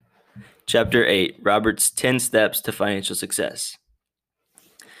Chapter 8, Robert's 10 Steps to Financial Success.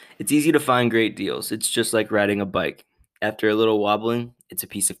 It's easy to find great deals. It's just like riding a bike. After a little wobbling, it's a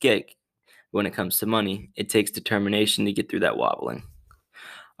piece of cake. When it comes to money, it takes determination to get through that wobbling.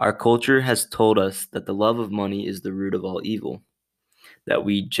 Our culture has told us that the love of money is the root of all evil, that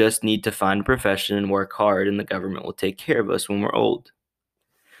we just need to find a profession and work hard, and the government will take care of us when we're old.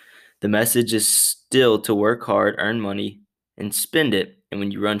 The message is still to work hard, earn money, and spend it, and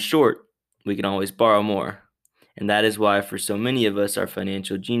when you run short, we can always borrow more. And that is why, for so many of us, our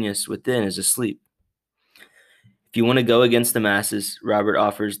financial genius within is asleep. If you want to go against the masses, Robert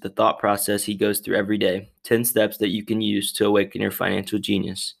offers the thought process he goes through every day, 10 steps that you can use to awaken your financial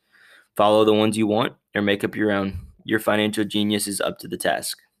genius. Follow the ones you want or make up your own. Your financial genius is up to the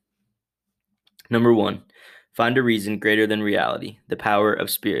task. Number 1, find a reason greater than reality, the power of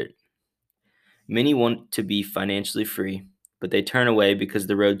spirit. Many want to be financially free, but they turn away because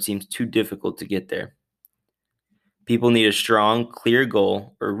the road seems too difficult to get there. People need a strong, clear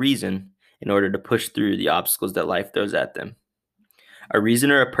goal or reason in order to push through the obstacles that life throws at them. A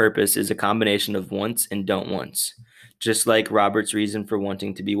reason or a purpose is a combination of wants and don't wants, just like Robert's reason for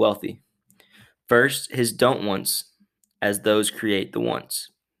wanting to be wealthy. First, his don't wants, as those create the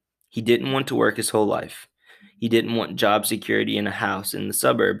wants. He didn't want to work his whole life. He didn't want job security in a house in the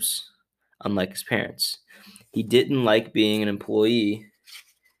suburbs, unlike his parents. He didn't like being an employee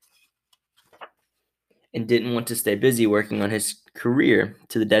and didn't want to stay busy working on his career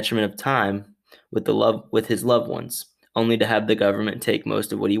to the detriment of time with his loved ones, only to have the government take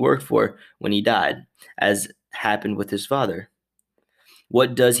most of what he worked for when he died, as happened with his father.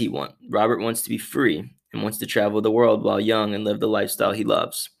 What does he want? Robert wants to be free and wants to travel the world while young and live the lifestyle he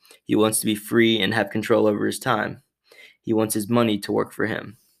loves. He wants to be free and have control over his time. He wants his money to work for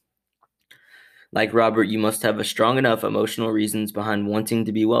him. Like Robert, you must have a strong enough emotional reasons behind wanting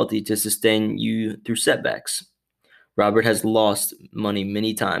to be wealthy to sustain you through setbacks. Robert has lost money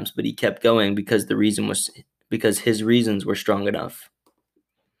many times, but he kept going because his reasons were strong enough.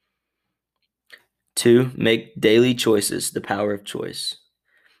 2, make daily choices, the power of choice.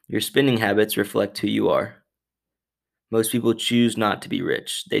 Your spending habits reflect who you are. Most people choose not to be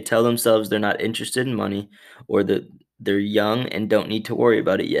rich. They tell themselves they're not interested in money or that they're young and don't need to worry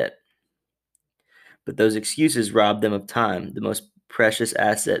about it yet. But those excuses rob them of time, the most precious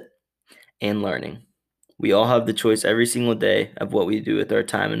asset, and learning. We all have the choice every single day of what we do with our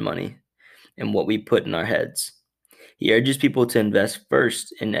time and money and what we put in our heads. He urges people to invest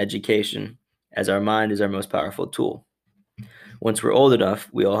first in education, as our mind is our most powerful tool. Once we're old enough,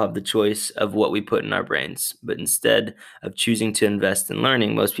 we all have the choice of what we put in our brains, but instead of choosing to invest in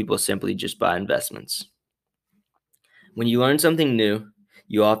learning, most people simply just buy investments. When you learn something new,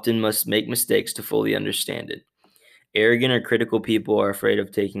 you often must make mistakes to fully understand it. Arrogant or critical people are afraid of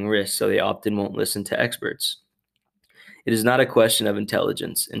taking risks, so they often won't listen to experts. It is not a question of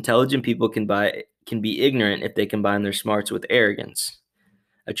intelligence. Intelligent people can be ignorant if they combine their smarts with arrogance.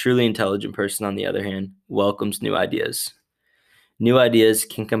 A truly intelligent person, on the other hand, welcomes new ideas. New ideas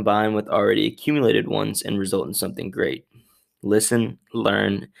can combine with already accumulated ones and result in something great. Listen,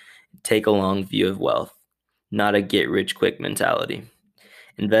 learn, take a long view of wealth, not a get-rich-quick mentality.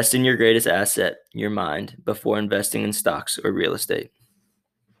 Invest in your greatest asset, your mind, before investing in stocks or real estate.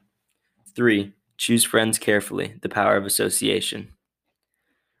 3, choose friends carefully, the power of association.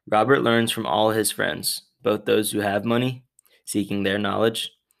 Robert learns from all his friends, both those who have money, seeking their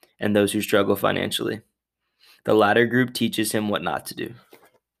knowledge, and those who struggle financially. The latter group teaches him what not to do.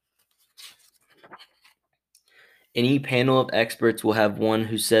 Any panel of experts will have one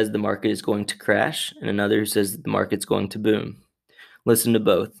who says the market is going to crash and another who says that the market's going to boom. Listen to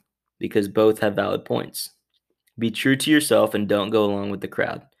both, because both have valid points. Be true to yourself and don't go along with the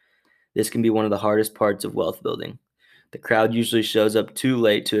crowd. This can be one of the hardest parts of wealth building. The crowd usually shows up too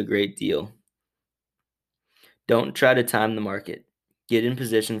late to a great deal. Don't try to time the market. Get in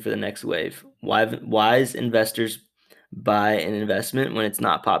position for the next wave. Wise investors buy an investment when it's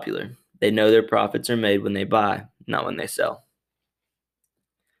not popular. They know their profits are made when they buy, not when they sell.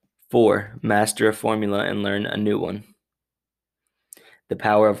 4, master a formula and learn a new one. The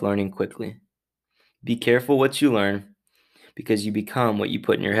power of learning quickly. Be careful what you learn because you become what you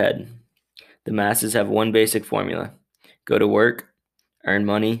put in your head. The masses have one basic formula: go to work, earn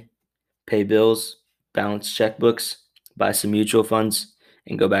money, pay bills, balance checkbooks, buy some mutual funds,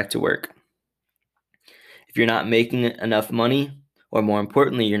 and go back to work. If you're not making enough money, or more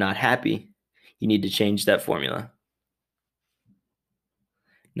importantly, you're not happy, you need to change that formula.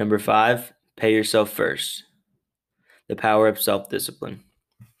 Number 5, pay yourself first. The power of self-discipline.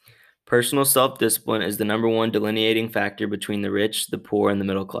 Personal self-discipline is the number one delineating factor between the rich, the poor, and the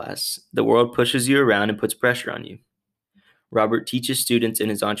middle class. The world pushes you around and puts pressure on you. Robert teaches students in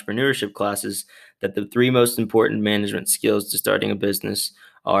his entrepreneurship classes that the three most important management skills to starting a business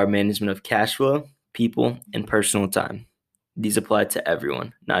are management of cash flow, people, and personal time. These apply to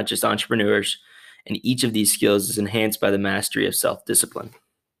everyone, not just entrepreneurs, and each of these skills is enhanced by the mastery of self-discipline.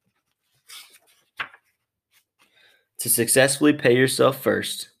 To successfully pay yourself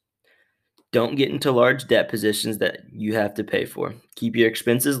first, don't get into large debt positions that you have to pay for. Keep your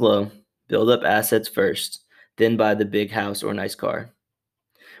expenses low, build up assets first, then buy the big house or nice car.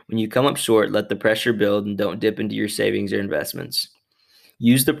 When you come up short, let the pressure build and don't dip into your savings or investments.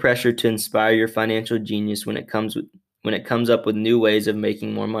 Use the pressure to inspire your financial genius when it comes up with new ways of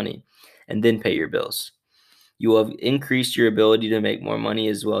making more money, and then pay your bills. You will have increased your ability to make more money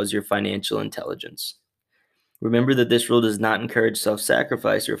as well as your financial intelligence. Remember that this rule does not encourage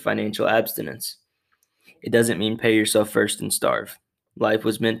self-sacrifice or financial abstinence. It doesn't mean pay yourself first and starve. Life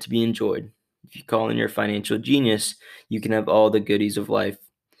was meant to be enjoyed. If you call in your financial genius, you can have all the goodies of life,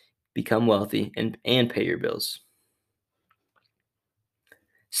 become wealthy, and pay your bills.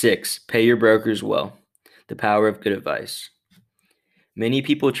 6. Pay your brokers well. The power of good advice. Many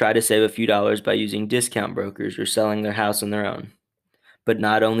people try to save a few dollars by using discount brokers or selling their house on their own. But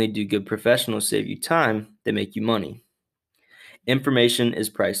not only do good professionals save you time, they make you money. Information is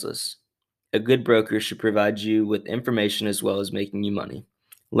priceless. A good broker should provide you with information as well as making you money.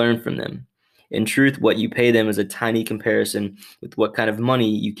 Learn from them. In truth, what you pay them is a tiny comparison with what kind of money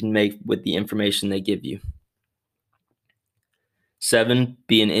you can make with the information they give you. 7.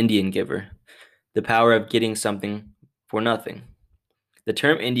 Be an Indian giver. The power of getting something for nothing. The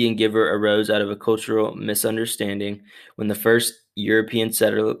term Indian giver arose out of a cultural misunderstanding when the first European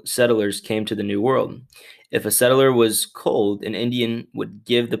settlers came to the New World. If a settler was cold, an Indian would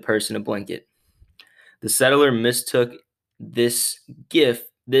give the person a blanket. The settler mistook this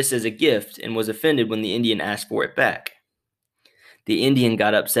as a gift and was offended when the Indian asked for it back. The Indian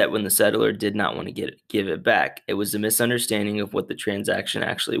got upset when the settler did not want to give it back. It was a misunderstanding of what the transaction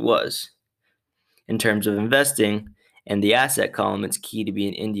actually was. In terms of investing and the asset column, it's key to be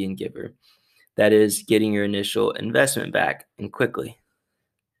an Indian giver. That is, getting your initial investment back and quickly.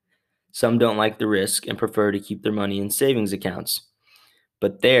 Some don't like the risk and prefer to keep their money in savings accounts.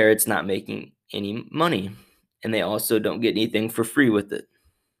 But there, it's not making any money, and they also don't get anything for free with it.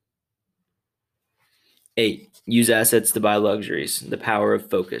 8. Use assets to buy luxuries. The power of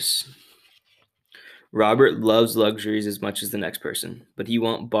focus. Robert loves luxuries as much as the next person, but he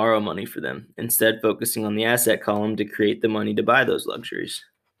won't borrow money for them, instead focusing on the asset column to create the money to buy those luxuries.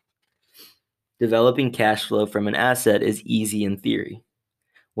 Developing cash flow from an asset is easy in theory.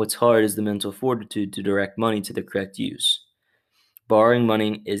 What's hard is the mental fortitude to direct money to the correct use. Borrowing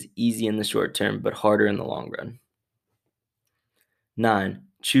money is easy in the short term, but harder in the long run. 9.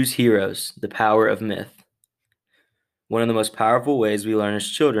 Choose heroes. The power of myth. One of the most powerful ways we learn as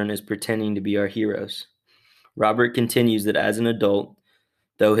children is pretending to be our heroes. Robert continues that as an adult,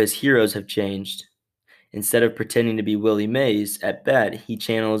 though his heroes have changed, instead of pretending to be Willie Mays at bat, he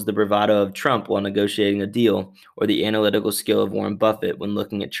channels the bravado of Trump while negotiating a deal, or the analytical skill of Warren Buffett when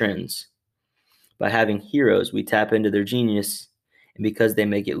looking at trends. By having heroes, we tap into their genius, and because they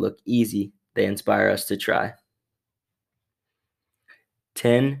make it look easy, they inspire us to try.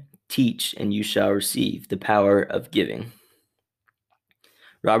 10. Teach and you shall receive. The power of giving.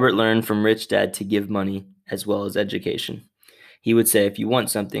 Robert learned from Rich Dad to give money as well as education. He would say, if you want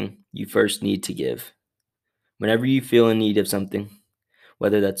something, you first need to give. Whenever you feel in need of something,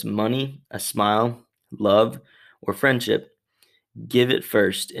 whether that's money, a smile, love, or friendship, give it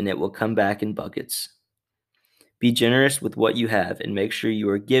first and it will come back in buckets. Be generous with what you have and make sure you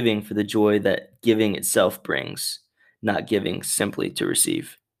are giving for the joy that giving itself brings, not giving simply to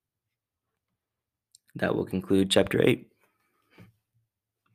receive. That will conclude chapter 8.